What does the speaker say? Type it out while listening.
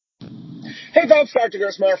Hey folks, Dr.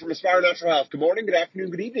 Grossmeyer from Aspire Natural Health. Good morning, good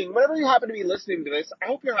afternoon, good evening. Whenever you happen to be listening to this, I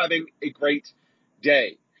hope you're having a great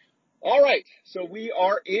day. All right, so we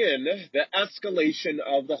are in the escalation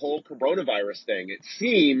of the whole coronavirus thing.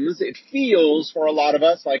 It feels for a lot of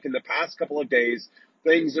us like in the past couple of days,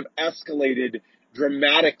 things have escalated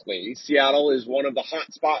dramatically. Seattle is one of the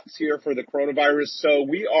hot spots here for the coronavirus, so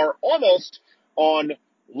we are almost on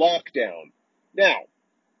lockdown. Now,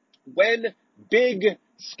 when big,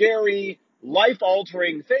 scary,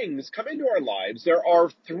 life-altering things come into our lives, there are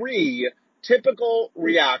three typical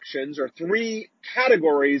reactions or three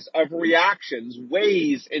categories of reactions,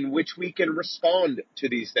 ways in which we can respond to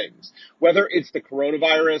these things. Whether it's the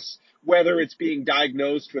coronavirus, whether it's being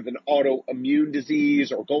diagnosed with an autoimmune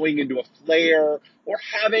disease or going into a flare or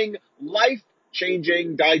having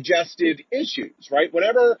life-changing digestive issues, right?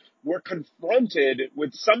 Whenever we're confronted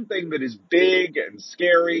with something that is big and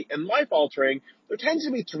scary and life-altering, there tends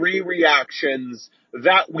to be three reactions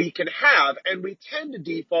that we can have, and we tend to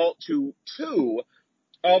default to two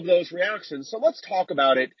of those reactions. So let's talk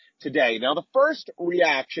about it today. Now, the first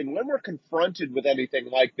reaction when we're confronted with anything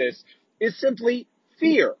like this is simply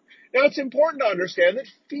fear. Now, it's important to understand that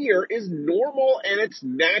fear is normal and it's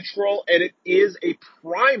natural and it is a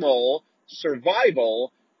primal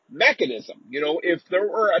survival mechanism. You know, if there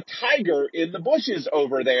were a tiger in the bushes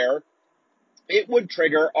over there, it would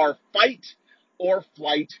trigger our fight or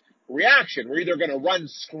flight reaction. We're either going to run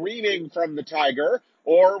screaming from the tiger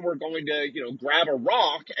or we're going to, grab a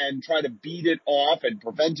rock and try to beat it off and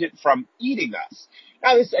prevent it from eating us.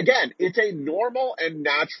 Now, this, again, it's a normal and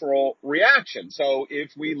natural reaction. So if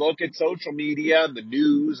we look at social media and the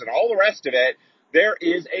news and all the rest of it, there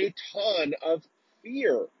is a ton of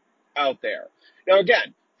fear out there. Now,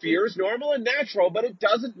 again, fear is normal and natural, but it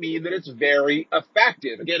doesn't mean that it's very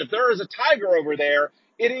effective. Again, if there is a tiger over there,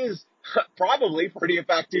 it is probably pretty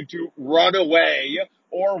effective to run away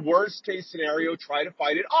or worst case scenario, try to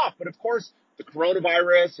fight it off. But of course, the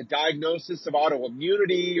coronavirus, a diagnosis of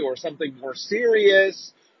autoimmunity or something more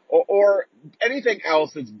serious or anything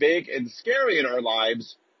else that's big and scary in our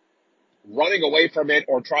lives, running away from it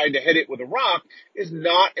or trying to hit it with a rock is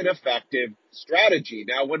not an effective strategy.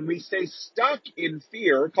 Now, when we stay stuck in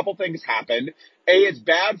fear, a couple things happen. A, it's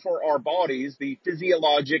bad for our bodies. The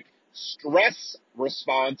physiologic stress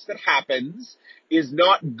response that happens is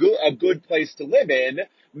not a good place to live in.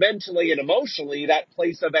 Mentally and emotionally, that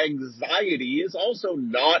place of anxiety is also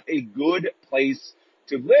not a good place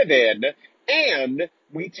to live in. And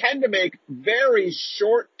we tend to make very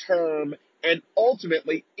short-term and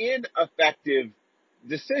ultimately ineffective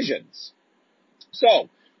decisions. So,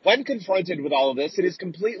 when confronted with all of this, it is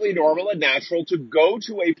completely normal and natural to go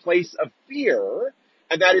to a place of fear,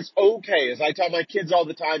 and that is okay. As I tell my kids all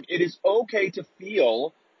the time, it is okay to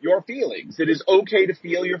feel your feelings. It is okay to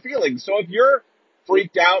feel your feelings. So if you're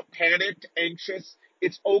freaked out, panicked, anxious,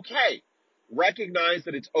 it's okay. Recognize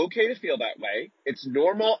that it's okay to feel that way. It's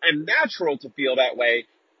normal and natural to feel that way,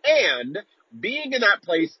 and being in that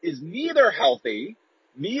place is neither healthy,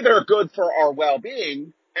 neither good for our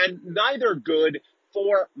well-being, and neither good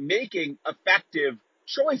for making effective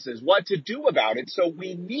choices, what to do about it. So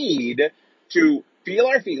we need to feel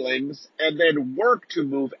our feelings and then work to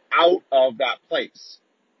move out of that place.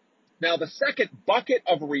 Now, the second bucket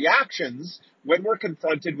of reactions when we're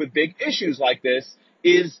confronted with big issues like this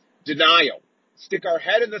is denial. Stick our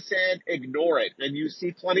head in the sand, ignore it. And you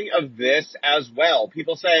see plenty of this as well.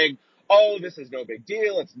 People saying, oh, this is no big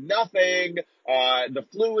deal. It's nothing. The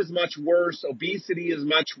flu is much worse. Obesity is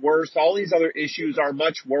much worse. All these other issues are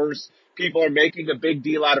much worse. People are making a big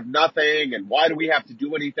deal out of nothing. And why do we have to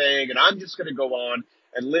do anything? And I'm just going to go on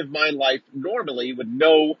and live my life normally with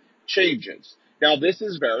no changes. Now, this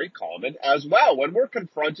is very common as well. When we're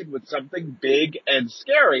confronted with something big and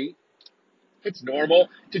scary, it's normal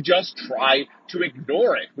to just try to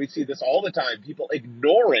ignore it. We see this all the time, people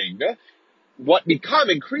ignoring what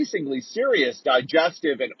become increasingly serious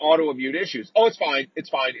digestive and autoimmune issues. Oh, it's fine, it's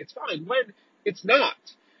fine, it's fine, when it's not.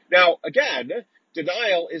 Now, again,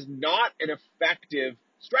 denial is not an effective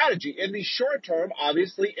strategy. In the short term,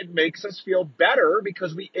 obviously, it makes us feel better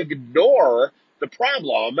because we ignore the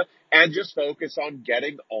problem and just focus on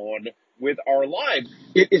getting on with our lives.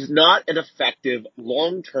 It is not an effective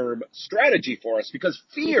long-term strategy for us because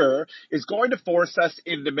fear is going to force us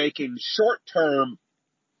into making short-term,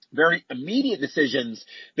 very immediate decisions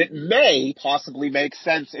that may possibly make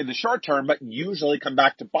sense in the short term, but usually come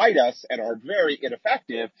back to bite us and are very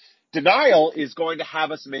ineffective. Denial is going to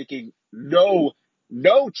have us making no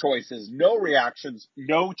choices, no reactions,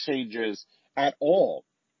 no changes at all.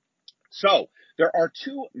 So there are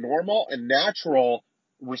two normal and natural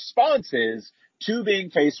responses to being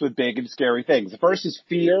faced with big and scary things. The first is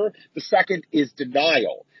fear. The second is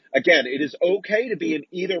denial. Again, it is okay to be in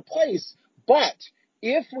either place, but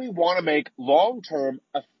if we want to make long-term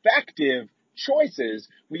effective choices,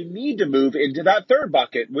 we need to move into that third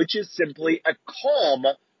bucket, which is simply a calm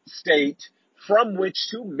state from which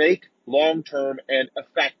to make long-term and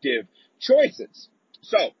effective choices.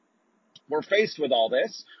 So, we're faced with all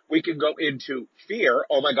this. We can go into fear.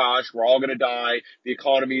 Oh my gosh, we're all going to die. The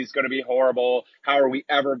economy is going to be horrible. How are we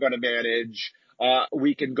ever going to manage?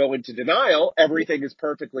 We can go into denial. Everything is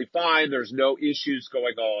perfectly fine. There's no issues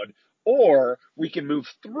going on. Or we can move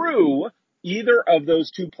through either of those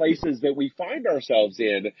two places that we find ourselves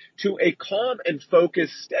in to a calm and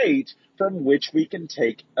focused state from which we can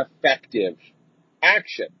take effective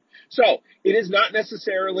action. So it is not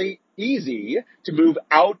necessarily easy to move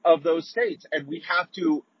out of those states, and we have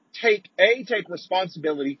to take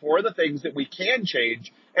responsibility for the things that we can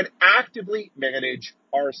change and actively manage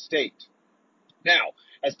our state. Now,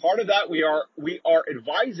 as part of that, we are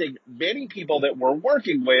advising many people that we're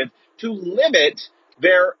working with to limit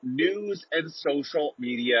their news and social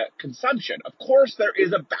media consumption. Of course, there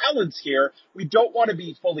is a balance here. We don't want to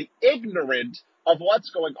be fully ignorant of what's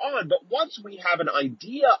going on, but once we have an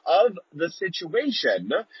idea of the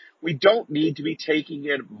situation, we don't need to be taking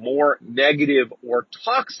in more negative or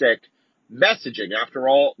toxic messaging. After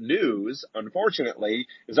all, news, unfortunately,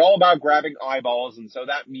 is all about grabbing eyeballs, and so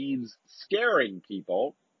that means scaring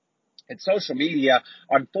people. And social media,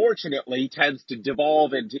 unfortunately, tends to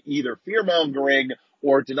devolve into either fear-mongering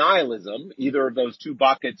or denialism, either of those two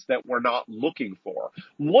buckets that we're not looking for.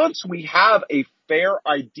 Once we have a fair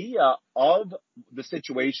idea of the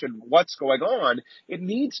situation, what's going on, it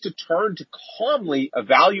needs to turn to calmly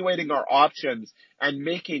evaluating our options and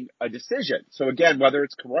making a decision. So again, whether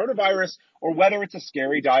it's coronavirus or whether it's a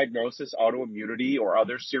scary diagnosis, autoimmunity, or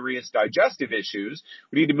other serious digestive issues,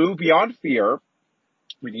 we need to move beyond fear.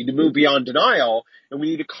 We need to move beyond denial, and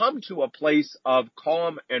we need to come to a place of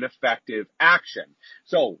calm and effective action.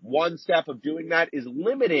 So one step of doing that is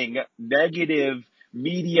limiting negative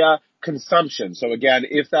media consumption. So again,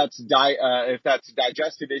 if that's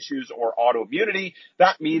digestive issues or autoimmunity,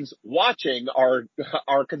 that means watching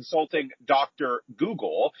our consulting Dr.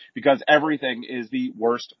 Google, because everything is the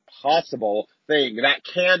worst possible thing. That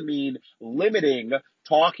can mean limiting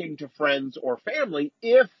talking to friends or family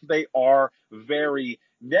if they are very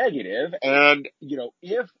negative. And,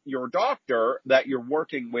 if your doctor that you're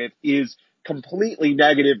working with is completely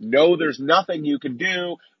negative, no, there's nothing you can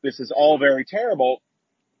do, this is all very terrible,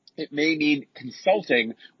 it may need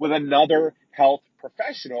consulting with another health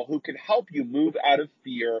professional who can help you move out of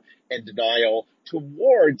fear and denial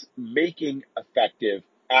towards making effective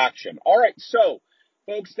action. All right, so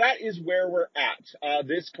folks, that is where we're at.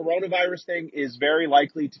 This coronavirus thing is very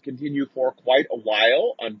likely to continue for quite a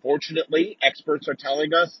while. Unfortunately, experts are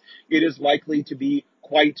telling us it is likely to be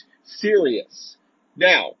quite serious.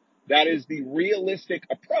 Now, that is the realistic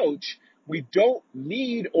approach. We don't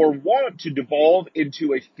need or want to devolve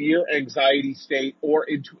into a fear, anxiety state or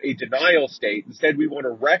into a denial state. Instead, we want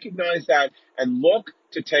to recognize that and look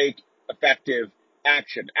to take effective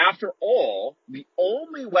action. After all, the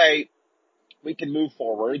only way we can move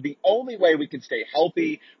forward, the only way we can stay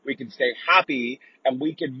healthy, we can stay happy, and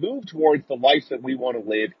we can move towards the life that we want to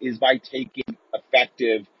live is by taking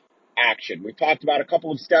effective action. We've talked about a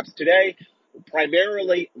couple of steps today,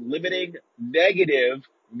 primarily limiting negative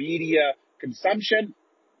media consumption,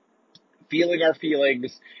 feeling our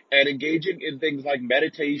feelings, and engaging in things like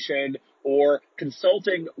meditation or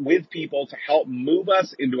consulting with people to help move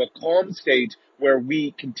us into a calm state where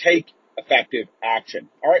we can take effective action.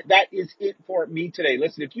 All right, that is it for me today.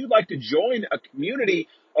 Listen, if you'd like to join a community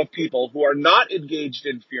of people who are not engaged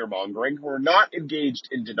in fear mongering, who are not engaged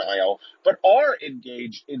in denial, but are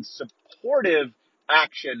engaged in supportive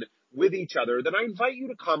action with each other, then I invite you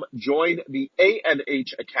to come join the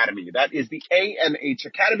ANH Academy. That is the ANH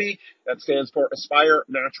Academy. That stands for Aspire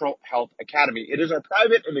Natural Health Academy. It is our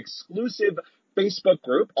private and exclusive Facebook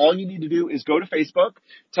group. All you need to do is go to Facebook,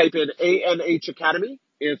 type in ANH Academy,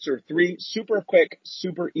 answer 3 super quick,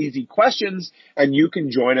 super easy questions, and you can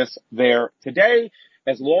join us there today,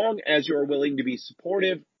 as long as you're willing to be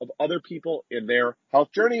supportive of other people in their health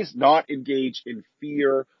journeys, not engage in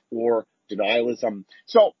fear or denialism.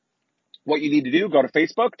 So what you need to do, go to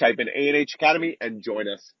Facebook, type in ANH Academy, and join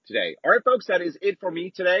us today. All right, folks, that is it for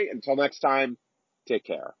me today. Until next time, take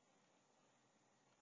care.